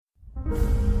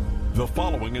The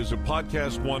following is a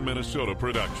Podcast One Minnesota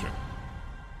production.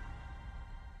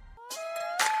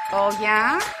 Oh,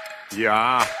 yeah?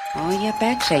 Yeah. Oh, you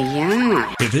betcha,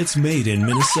 yeah. If it's made in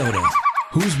Minnesota,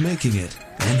 who's making it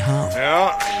and how?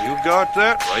 Yeah, you got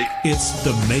that right. It's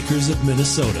the Makers of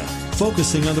Minnesota,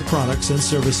 focusing on the products and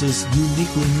services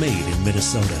uniquely made in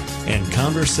Minnesota, and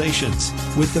conversations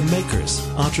with the makers,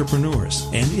 entrepreneurs,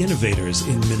 and innovators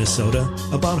in Minnesota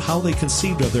about how they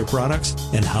conceived of their products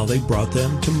and how they brought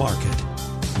them to market.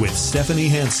 With Stephanie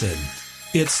Hansen,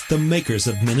 it's the Makers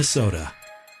of Minnesota.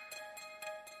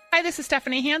 Hi, this is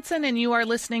Stephanie Hansen, and you are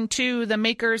listening to The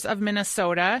Makers of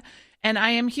Minnesota. And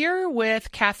I am here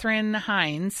with Catherine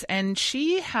Hines, and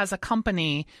she has a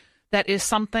company that is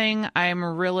something I'm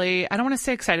really, I don't want to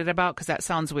say excited about because that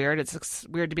sounds weird. It's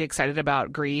weird to be excited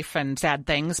about grief and sad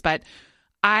things, but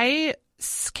I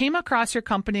came across your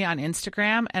company on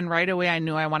Instagram, and right away I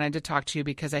knew I wanted to talk to you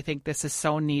because I think this is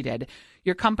so needed.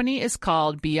 Your company is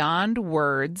called Beyond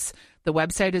Words. The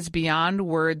website is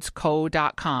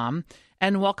beyondwordsco.com.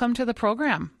 And welcome to the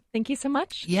program. Thank you so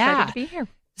much. Yeah. Excited to be here.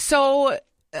 So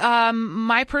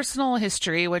my personal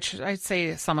history, which I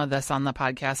say some of this on the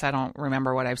podcast, I don't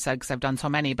remember what I've said because I've done so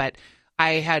many, but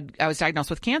I was diagnosed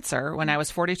with cancer when I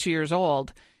was 42 years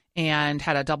old and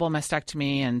had a double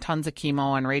mastectomy and tons of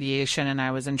chemo and radiation, and I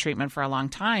was in treatment for a long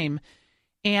time.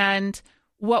 And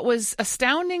what was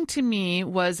astounding to me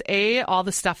was A, all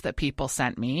the stuff that people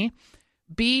sent me,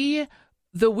 B,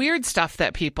 the weird stuff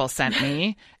that people sent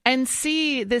me, and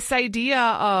see this idea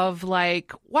of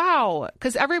like, wow,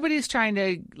 because everybody's trying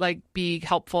to like be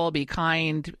helpful, be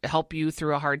kind, help you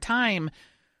through a hard time.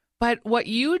 But what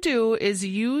you do is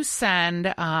you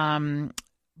send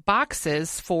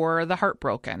boxes for the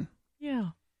heartbroken. Yeah.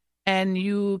 And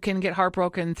you can get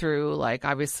heartbroken through like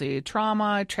obviously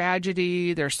trauma,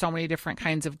 tragedy. There's so many different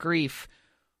kinds of grief.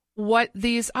 What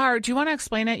these are, do you want to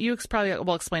explain it? You probably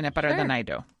will explain it better Sure. than I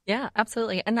do. Yeah,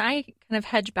 absolutely. And I kind of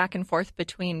hedge back and forth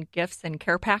between gifts and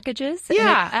care packages.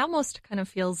 Yeah. And it almost kind of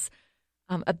feels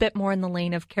a bit more in the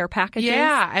lane of care packages.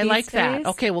 Yeah, I these like that. days.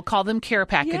 Okay, we'll call them care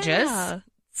packages. Yeah.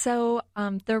 So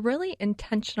they're really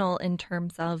intentional in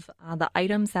terms of the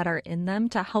items that are in them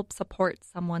to help support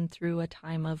someone through a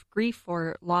time of grief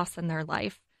or loss in their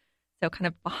life. So kind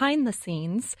of behind the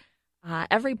scenes,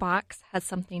 every box has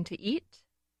something to eat,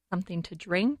 something to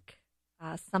drink,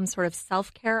 some sort of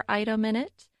self-care item in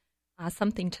it,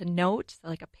 something to note, so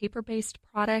like a paper-based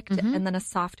product, and then a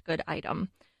soft good item.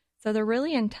 So they're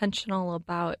really intentional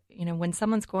about, when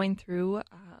someone's going through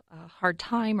a hard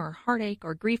time or heartache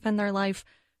or grief in their life,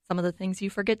 some of the things you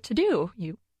forget to do.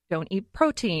 You don't eat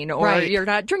protein, or Right. you're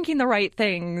not drinking the right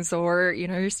things, or,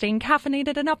 you're staying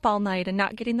caffeinated and up all night and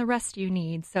not getting the rest you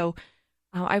need. So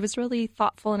I was really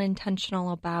thoughtful and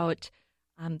intentional about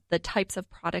the types of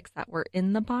products that were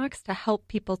in the box to help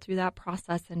people through that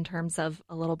process in terms of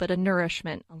a little bit of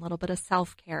nourishment, a little bit of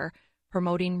self-care,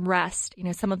 promoting rest,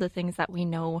 some of the things that we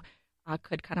know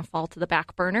could kind of fall to the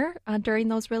back burner during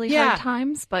those really hard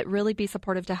times, but really be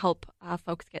supportive to help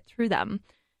folks get through them.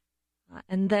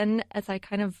 And then as I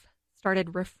kind of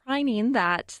started refining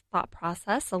that thought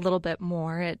process a little bit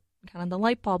more, the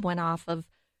light bulb went off of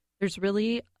there's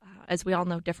really, as we all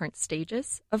know, different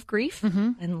stages of grief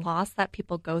and loss that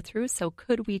people go through. So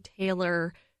could we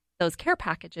tailor those care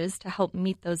packages to help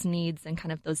meet those needs and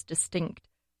kind of those distinct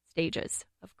stages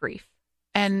of grief?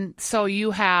 And so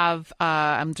you have,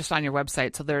 I'm just on your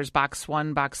website, so there's box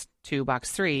 1, box 2,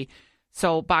 box 3.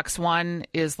 So box 1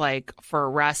 is like for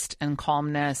rest and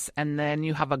calmness, and then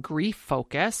you have a grief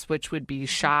focus, which would be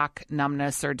shock,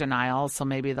 numbness, or denial. So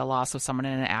maybe the loss of someone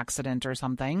in an accident or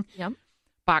something. Yep.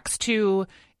 Box 2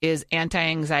 is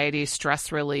anti-anxiety,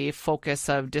 stress relief, focus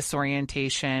of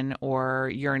disorientation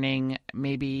or yearning.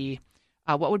 Maybe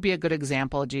what would be a good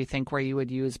example, do you think, where you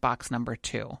would use box number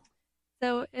 2?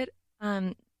 So it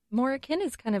more akin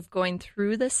is kind of going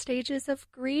through the stages of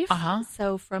grief.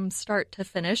 So from start to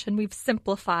finish, and we've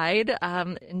simplified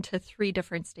into 3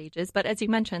 different stages. But as you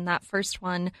mentioned, that first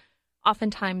one,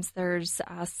 oftentimes there's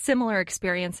similar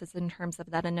experiences in terms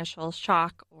of that initial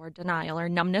shock or denial or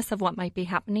numbness of what might be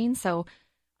happening. So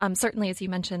certainly, as you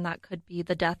mentioned, that could be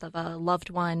the death of a loved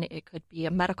one. It could be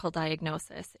a medical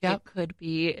diagnosis. Yep. It could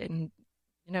be,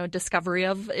 discovery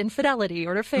of infidelity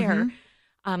or affair.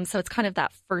 So it's kind of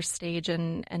that first stage.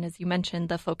 And as you mentioned,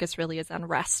 the focus really is on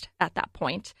rest at that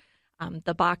point.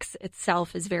 The box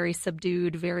itself is very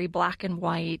subdued, very black and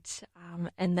white,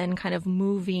 and then kind of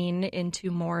moving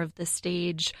into more of the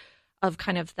stage of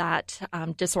kind of that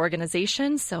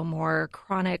disorganization, so more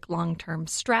chronic long-term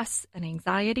stress and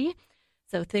anxiety.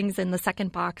 So things in the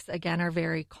second box, again, are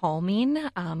very calming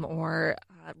or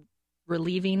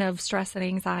relieving of stress and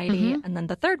anxiety. And then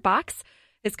the third box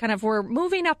is kind of we're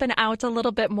moving up and out a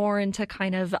little bit more into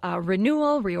kind of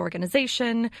renewal,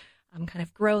 reorganization, kind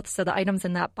of growth. So the items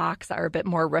in that box are a bit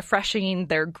more refreshing.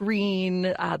 They're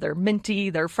green, they're minty,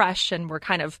 they're fresh, and we're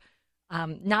kind of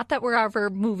not that we're ever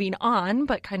moving on,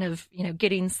 but kind of,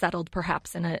 getting settled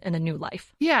perhaps in a new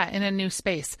life. Yeah, in a new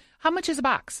space. How much is a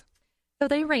box? So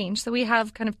they range. So we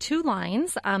have kind of two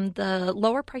lines. The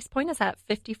lower price point is at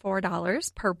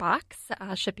 $54 per box,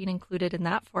 shipping included in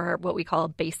that for what we call a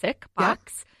basic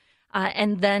box. Yeah.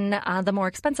 And then the more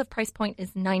expensive price point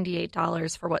is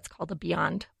 $98 for what's called a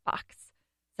Beyond box.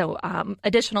 So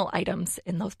additional items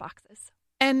in those boxes.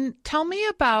 And tell me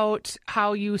about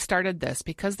how you started this,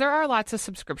 because there are lots of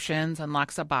subscriptions and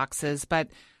lots of boxes, but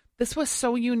this was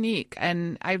so unique,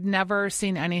 and I've never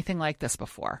seen anything like this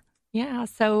before. Yeah,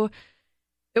 so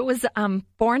it was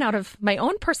born out of my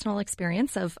own personal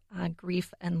experience of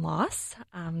grief and loss.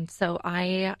 So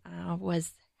I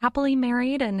was happily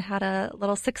married and had a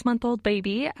little 6-month-old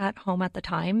baby at home at the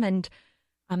time. And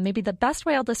maybe the best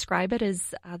way I'll describe it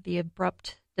is the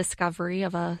abrupt discovery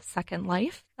of a second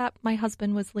life that my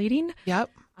husband was leading. Yep.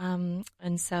 And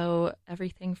so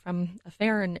everything from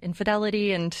affair and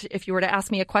infidelity. And if you were to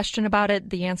ask me a question about it,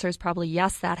 the answer is probably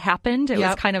yes, that happened. It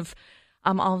was kind of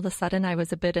all of a sudden I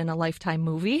was a bit in a Lifetime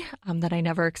movie that I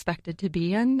never expected to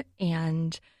be in.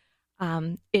 And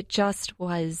it just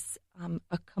was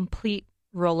a complete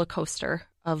roller coaster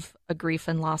of a grief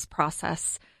and loss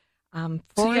process. So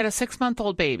you had a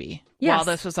 6-month-old baby while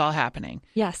this was all happening.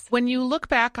 Yes. When you look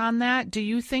back on that, do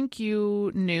you think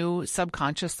you knew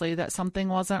subconsciously that something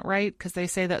wasn't right? Because they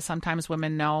say that sometimes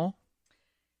women know.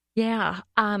 Yeah.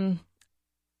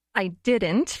 I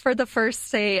didn't for the first,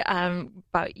 say,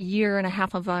 about year and a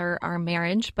half of our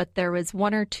marriage, but there was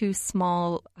one or two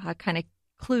small kind of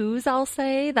clues, I'll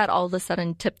say, that all of a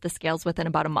sudden tipped the scales within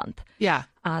about a month. Yeah.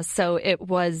 So it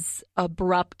was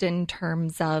abrupt in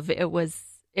terms of it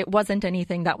wasn't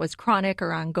anything that was chronic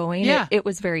or ongoing. Yeah. It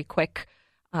was very quick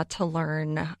to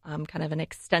learn kind of an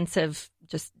extensive,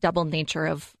 just double nature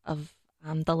of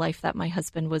the life that my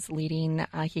husband was leading.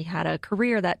 He had a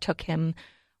career that took him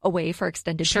away for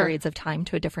extended periods of time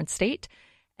to a different state.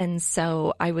 And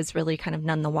so I was really kind of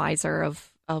none the wiser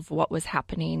of what was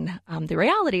happening, the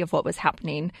reality of what was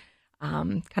happening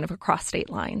kind of across state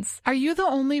lines. Are you the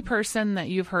only person that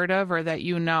you've heard of or that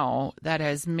you know that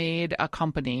has made a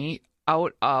company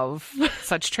out of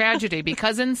such tragedy?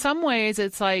 Because in some ways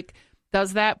it's like,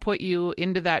 does that put you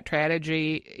into the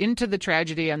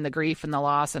tragedy and the grief and the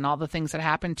loss and all the things that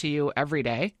happen to you every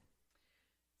day?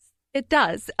 It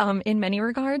does in many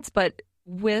regards, but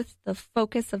with the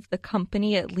focus of the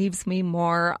company, it leaves me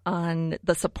more on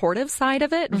the supportive side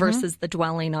of it versus the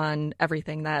dwelling on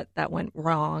everything that went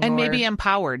wrong. And maybe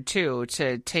empowered, too,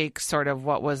 to take sort of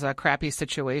what was a crappy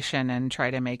situation and try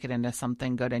to make it into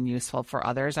something good and useful for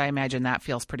others. I imagine that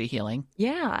feels pretty healing.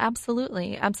 Yeah,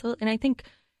 absolutely. Absolutely. And I think,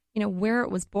 where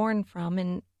it was born from,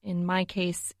 in my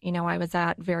case, I was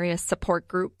at various support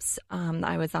groups.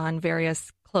 I was on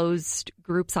various closed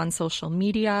groups on social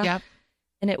media. Yep.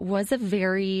 And it was a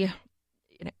very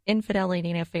infidelity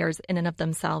and affairs in and of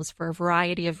themselves for a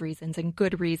variety of reasons and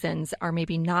good reasons are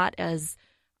maybe not as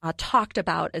talked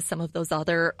about as some of those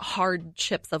other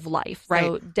hardships of life. Right.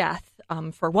 So death,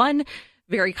 for one,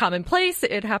 very commonplace.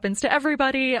 It happens to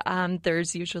everybody.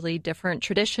 There's usually different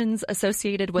traditions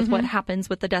associated with what happens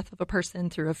with the death of a person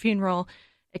through a funeral,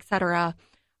 et cetera.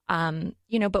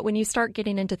 But when you start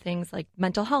getting into things like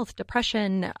mental health,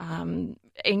 depression,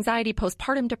 anxiety,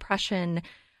 postpartum depression,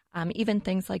 even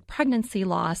things like pregnancy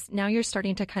loss, now you're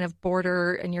starting to kind of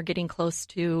border and you're getting close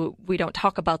to, we don't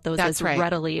talk about those as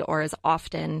readily or as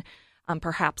often,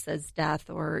 perhaps as death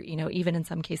or, even in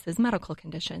some cases, medical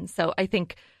conditions. So I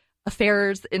think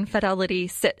affairs, infidelity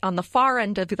sit on the far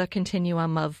end of the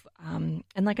continuum of, and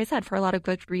like I said, for a lot of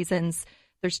good reasons,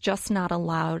 there's just not a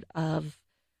lot of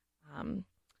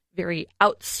very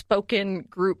outspoken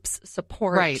groups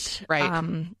support. Right.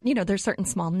 There's certain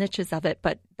small niches of it,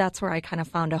 but that's where I kind of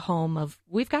found a home of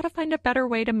we've got to find a better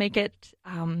way to make it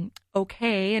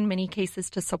okay in many cases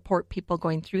to support people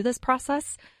going through this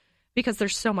process because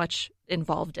there's so much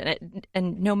involved in it.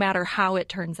 And no matter how it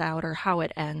turns out or how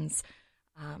it ends,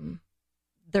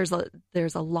 there's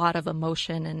a lot of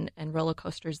emotion and roller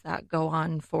coasters that go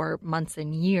on for months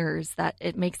and years that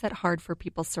it makes it hard for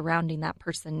people surrounding that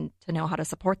person to know how to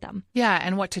support them. Yeah,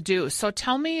 and what to do. So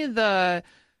tell me tell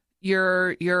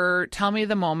me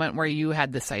the moment where you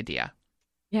had this idea.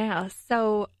 Yeah,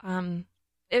 so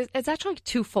it's actually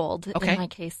twofold in my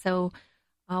case. So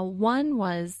one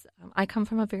was I come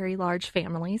from a very large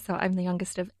family, so I'm the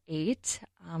youngest of 8,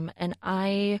 and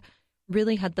I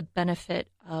really had the benefit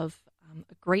of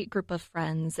a great group of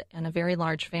friends and a very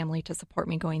large family to support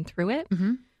me going through it.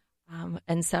 Mm-hmm.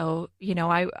 And so,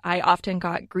 I often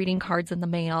got greeting cards in the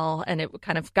mail, and it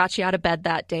kind of got you out of bed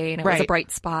that day, and it was a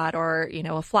bright spot, or,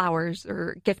 a flowers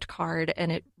or gift card.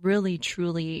 And it really,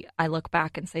 truly, I look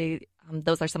back and say,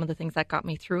 those are some of the things that got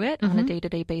me through it on a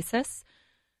day-to-day basis.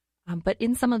 But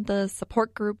in some of the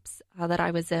support groups that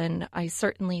I was in, I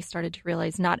certainly started to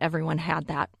realize not everyone had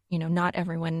that. Not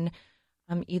everyone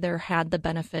either had the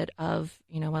benefit of,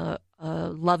 a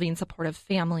loving, supportive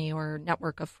family or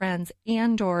network of friends,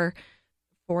 and or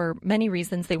for many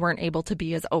reasons they weren't able to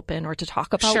be as open or to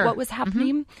talk about what was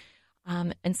happening.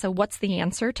 And so what's the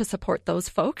answer to support those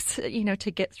folks,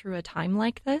 to get through a time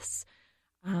like this?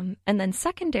 And then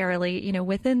secondarily,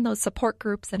 within those support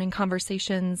groups and in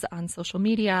conversations on social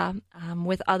media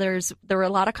with others, there were a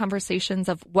lot of conversations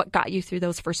of what got you through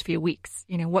those first few weeks,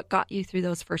 what got you through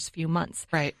those first few months.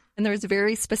 Right. And there's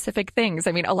very specific things.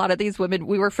 I mean, a lot of these women,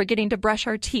 we were forgetting to brush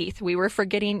our teeth. We were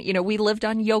forgetting, we lived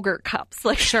on yogurt cups.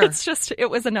 It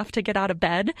was enough to get out of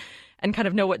bed and kind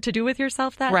of know what to do with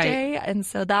yourself that day. And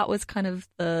so that was kind of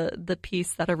the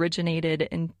piece that originated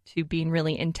into being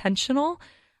really intentional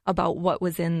about what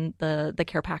was in the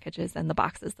care packages and the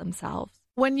boxes themselves.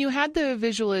 When you had the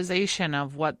visualization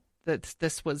of what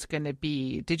this was going to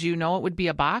be, did you know it would be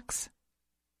a box?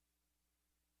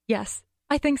 Yes,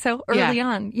 I think so early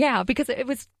on. Yeah, because it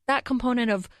was that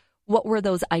component of what were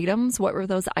those items? What were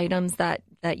those items that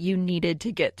you needed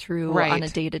to get through on a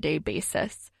day-to-day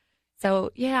basis?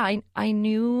 So, yeah, I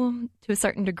knew to a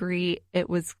certain degree it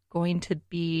was going to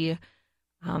be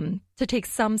to take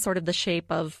some sort of the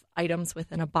shape of items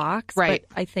within a box. Right.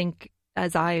 But I think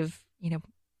as I've,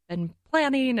 been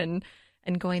planning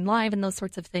and going live and those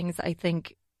sorts of things, I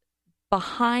think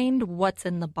behind what's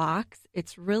in the box,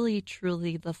 it's really,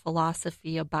 truly the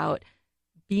philosophy about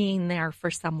being there for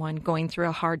someone going through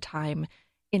a hard time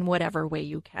in whatever way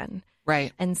you can.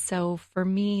 Right. And so for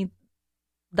me,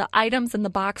 the items in the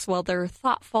box, while they're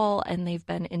thoughtful and they've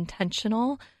been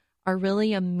intentional, are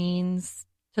really a means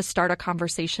to start a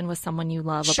conversation with someone you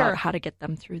love about how to get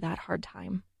them through that hard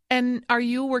time. And are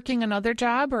you working another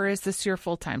job, or is this your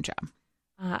full-time job?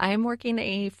 I'm working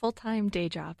a full-time day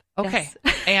job. Okay.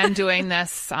 Yes. And doing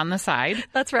this on the side.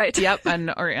 That's right. Yep.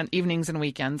 Or on evenings and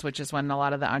weekends, which is when a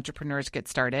lot of the entrepreneurs get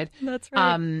started. That's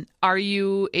right. Are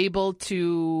you able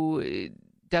to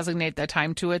designate the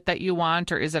time to it that you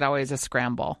want, or is it always a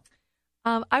scramble?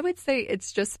 I would say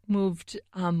it's just moved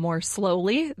more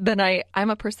slowly than I'm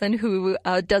a person who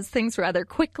does things rather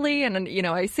quickly, and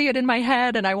I see it in my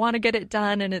head and I want to get it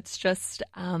done, and it's just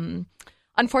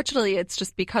unfortunately it's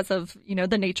just because of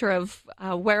the nature of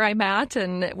where I'm at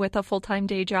and with a full-time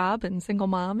day job and single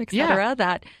mom, etc.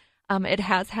 that it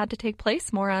has had to take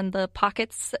place more on the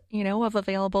pockets of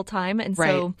available time, and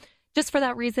so just for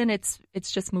that reason it's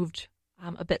just moved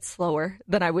a bit slower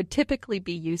than I would typically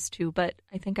be used to. But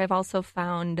I think I've also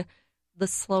found the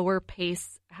slower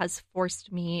pace has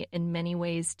forced me in many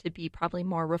ways to be probably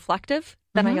more reflective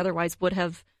than I otherwise would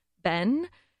have been.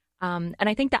 And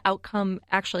I think the outcome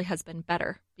actually has been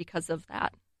better because of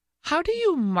that. How do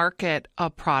you market a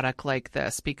product like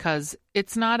this? Because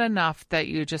it's not enough that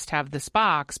you just have this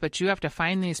box, but you have to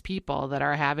find these people that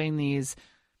are having these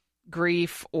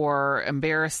grief or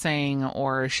embarrassing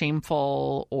or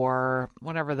shameful or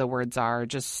whatever the words are,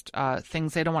 just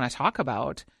things they don't want to talk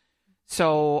about.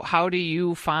 So how do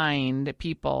you find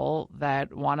people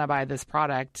that want to buy this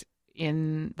product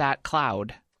in that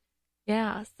cloud?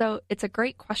 Yeah, so it's a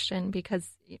great question because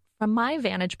from my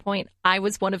vantage point, I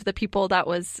was one of the people that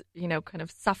was, kind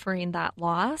of suffering that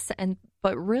loss.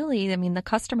 But really, I mean, the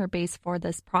customer base for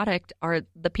this product are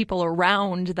the people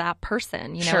around that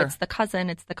person. It's the cousin,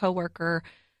 it's the coworker,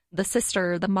 the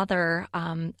sister, the mother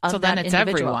of so that then it's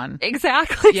individual. Everyone.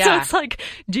 Exactly. Yeah. So it's like,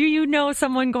 do you know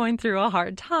someone going through a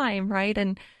hard time, right?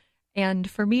 And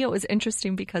for me, it was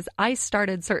interesting because I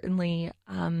started certainly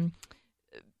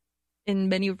in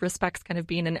many respects kind of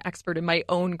being an expert in my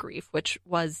own grief, which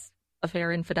was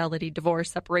affair, infidelity, divorce,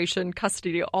 separation,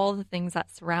 custody, all the things that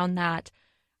surround that.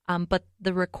 But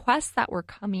the requests that were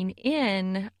coming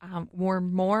in were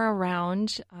more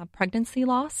around pregnancy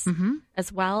loss,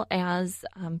 as well as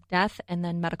death and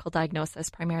then medical diagnosis,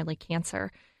 primarily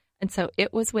cancer. And so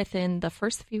it was within the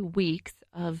first few weeks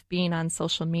of being on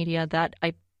social media that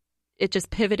it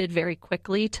just pivoted very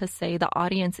quickly to say the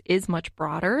audience is much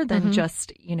broader than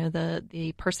just,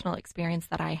 the personal experience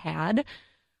that I had.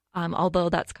 Although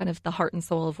that's kind of the heart and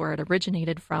soul of where it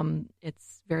originated from,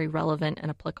 it's very relevant and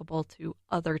applicable to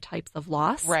other types of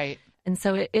loss. Right. And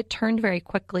so it turned very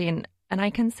quickly. And I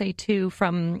can say, too,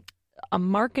 from a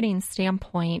marketing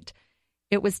standpoint,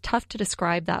 it was tough to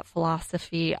describe that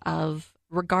philosophy of,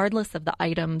 regardless of the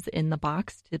items in the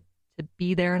box, to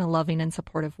be there in a loving and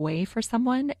supportive way for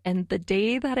someone. And the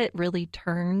day that it really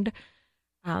turned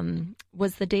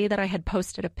was the day that I had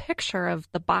posted a picture of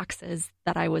the boxes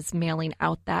that I was mailing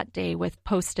out that day with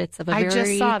Post-its of I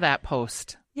just saw that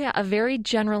post. Yeah, a very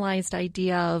generalized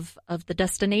idea of the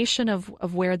destination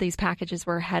of where these packages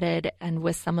were headed, and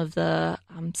with some of the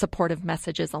supportive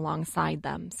messages alongside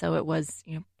them. So it was,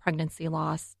 pregnancy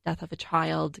loss, death of a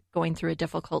child, going through a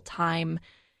difficult time.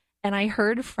 And I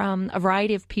heard from a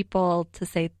variety of people to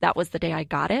say that was the day I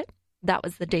got it. That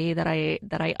was the day that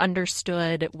I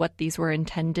understood what these were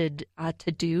intended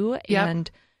to do. Yep. And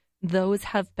those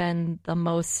have been the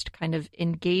most kind of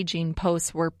engaging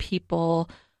posts where people,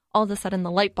 all of a sudden the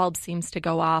light bulb seems to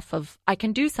go off of, I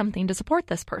can do something to support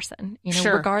this person,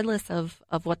 Sure. regardless of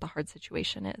what the hard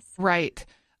situation is. Right.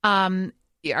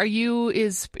 Is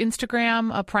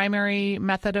Instagram a primary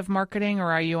method of marketing,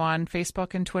 or are you on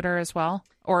Facebook and Twitter as well?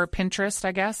 Or Pinterest,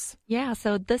 I guess? Yeah.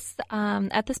 So this,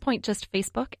 at this point, just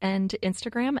Facebook and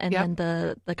Instagram, and Yep.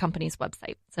 then the company's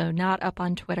website. So not up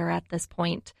on Twitter at this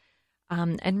point.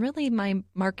 And really, my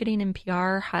marketing and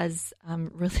PR has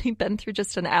really been through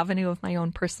just an avenue of my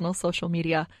own personal social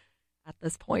media at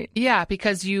this point. Yeah,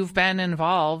 because you've been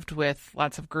involved with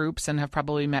lots of groups and have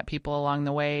probably met people along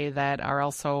the way that are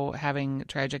also having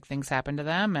tragic things happen to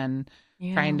them and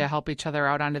Yeah. trying to help each other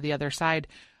out onto the other side.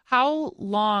 How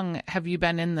long have you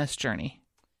been in this journey?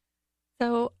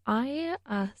 So I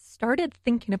started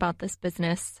thinking about this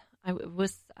business. It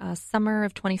was summer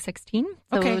of 2016.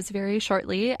 So Okay. it was very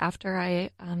shortly after I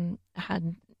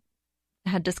had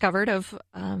discovered of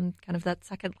kind of that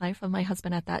second life of my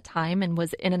husband at that time, and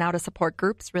was in and out of support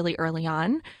groups really early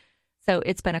on. So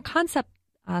it's been a concept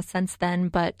since then,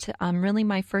 but really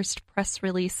my first press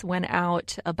release went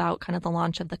out about kind of the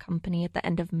launch of the company at the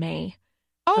end of May.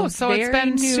 Oh, so it's very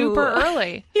been new. super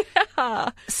early. Yeah.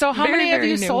 So how Very, many have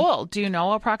very you new. sold? Do you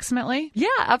know approximately? Yeah,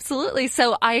 absolutely.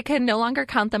 So I can no longer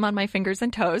count them on my fingers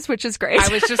and toes, which is great.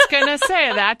 I was just going to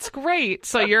say, that's great.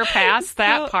 So you're past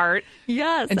that part.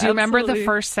 Yes. And do you remember the absolutely.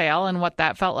 first sale and what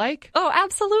that felt like? Oh,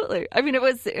 absolutely. I mean,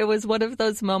 it was one of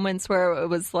those moments where it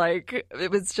was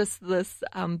just this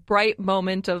bright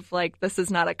moment of like, this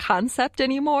is not a concept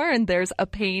anymore, and there's a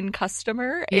paying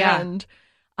customer. Yeah. And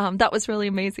that was really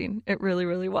amazing. It really,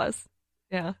 really was.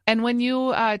 Yeah. And when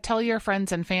you tell your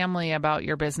friends and family about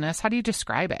your business, how do you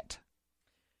describe it?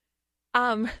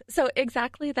 So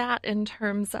exactly that, in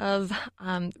terms of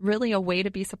really a way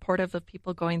to be supportive of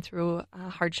people going through a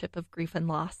hardship of grief and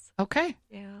loss. Okay.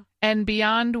 Yeah. And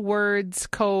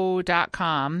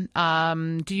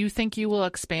beyondwordsco.com, do you think you will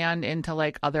expand into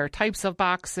like other types of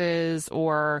boxes,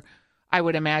 or I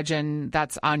would imagine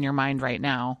that's on your mind right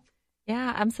now?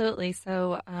 Yeah, absolutely.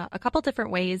 So a couple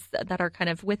different ways that are kind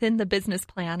of within the business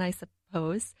plan, I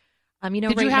suppose. Did you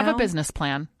right have now- a business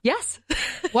plan? Yes.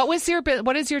 What is your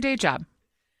day job?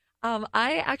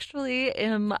 I actually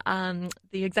am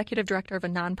the executive director of a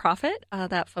nonprofit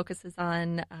that focuses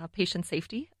on patient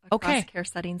safety across Okay. care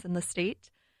settings in the state.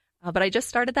 But I just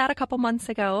started that a couple months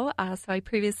ago. So I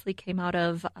previously came out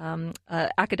of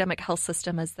academic health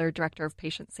system as their director of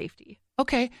patient safety.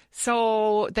 Okay.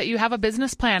 So that you have a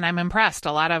business plan, I'm impressed.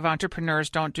 A lot of entrepreneurs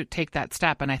don't take that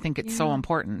step, and I think it's so Yeah.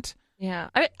 important. Yeah,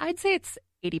 I'd say it's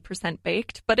 80%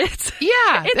 baked, but it's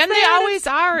Yeah. It's And they there. always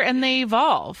are, and they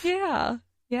evolve. Yeah.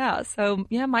 Yeah. So,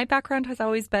 yeah, my background has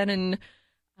always been in,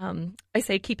 I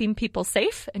say, keeping people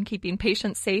safe and keeping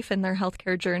patients safe in their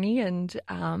healthcare journey. And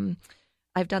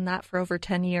I've done that for over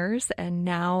 10 years. And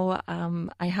now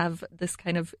I have this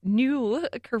kind of new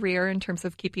career in terms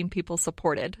of keeping people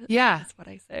supported. Yeah. That's what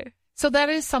I say. So that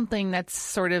is something that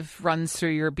sort of runs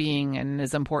through your being and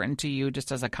is important to you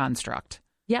just as a construct.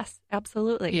 Yes,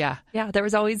 absolutely. Yeah. Yeah. There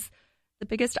was always the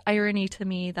biggest irony to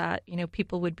me that,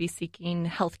 people would be seeking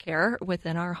healthcare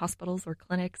within our hospitals or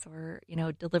clinics or,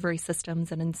 delivery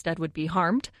systems, and instead would be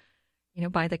harmed,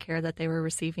 by the care that they were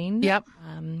receiving. Yep.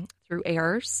 Through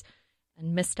errors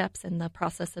and missteps in the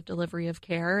process of delivery of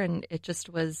care. And it just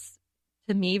was,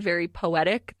 to me, very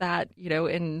poetic that,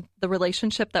 in the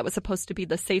relationship that was supposed to be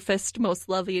the safest, most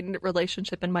loving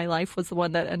relationship in my life was the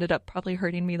one that ended up probably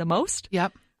hurting me the most.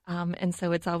 Yep. And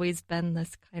so it's always been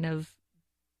this kind of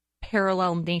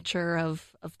parallel nature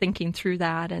of thinking through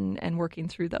that and working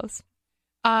through those.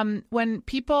 When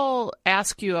people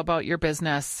ask you about your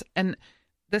business, and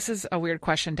this is a weird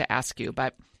question to ask you,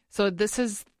 but so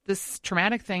this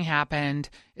traumatic thing happened.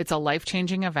 It's a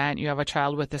life-changing event. You have a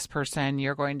child with this person.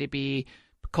 You're going to be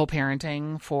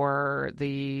co-parenting for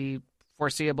the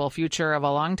foreseeable future of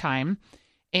a long time.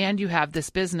 And you have this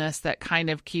business that kind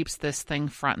of keeps this thing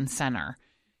front and center.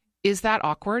 Is that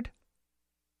awkward?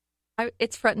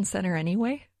 It's front and center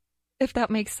anyway, if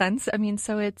that makes sense. I mean,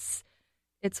 so it's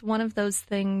one of those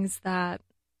things that,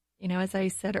 as I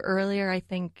said earlier, I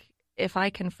think if I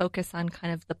can focus on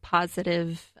kind of the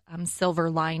positive silver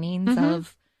linings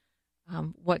of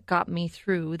what got me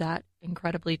through that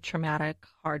incredibly traumatic,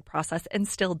 hard process, and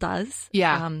still does.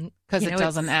 Yeah, because it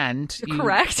doesn't end.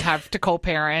 Correct. You have to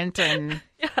co-parent and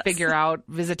figure out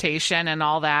visitation and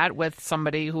all that with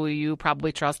somebody who you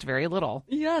probably trust very little.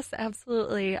 Yes,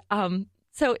 absolutely.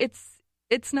 So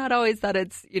it's not always that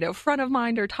it's, front of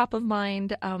mind or top of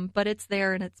mind, but it's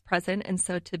there and it's present. And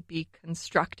so to be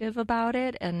constructive about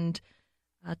it and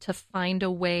to find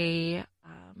a way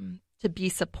to be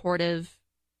supportive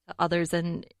to others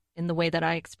in the way that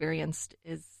I experienced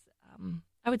is,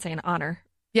 I would say, an honor.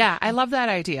 Yeah, I love that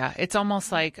idea. It's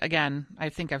almost like, again, I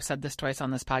think I've said this twice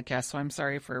on this podcast, so I'm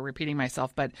sorry for repeating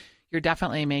myself, but you're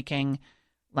definitely making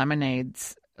lemonade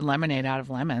out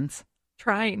of lemons.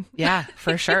 Trying. Yeah,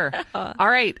 for sure. All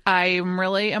right. I'm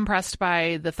really impressed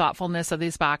by the thoughtfulness of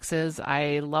these boxes.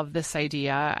 I love this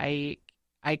idea. I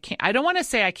don't want to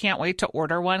say I can't wait to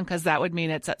order one because that would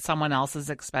mean it's at someone else's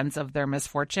expense of their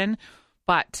misfortune.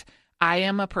 But I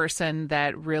am a person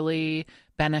that really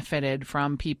benefited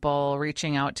from people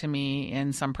reaching out to me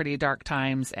in some pretty dark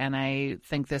times. And I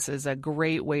think this is a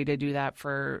great way to do that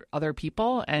for other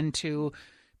people and to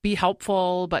be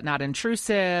helpful, but not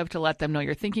intrusive, to let them know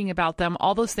you're thinking about them,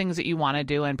 all those things that you want to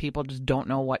do and people just don't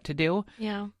know what to do.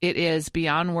 Yeah. It is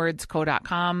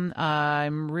beyondwordsco.com.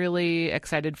 I'm really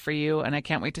excited for you and I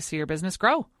can't wait to see your business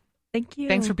grow. Thank you.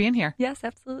 Thanks for being here. Yes,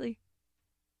 absolutely.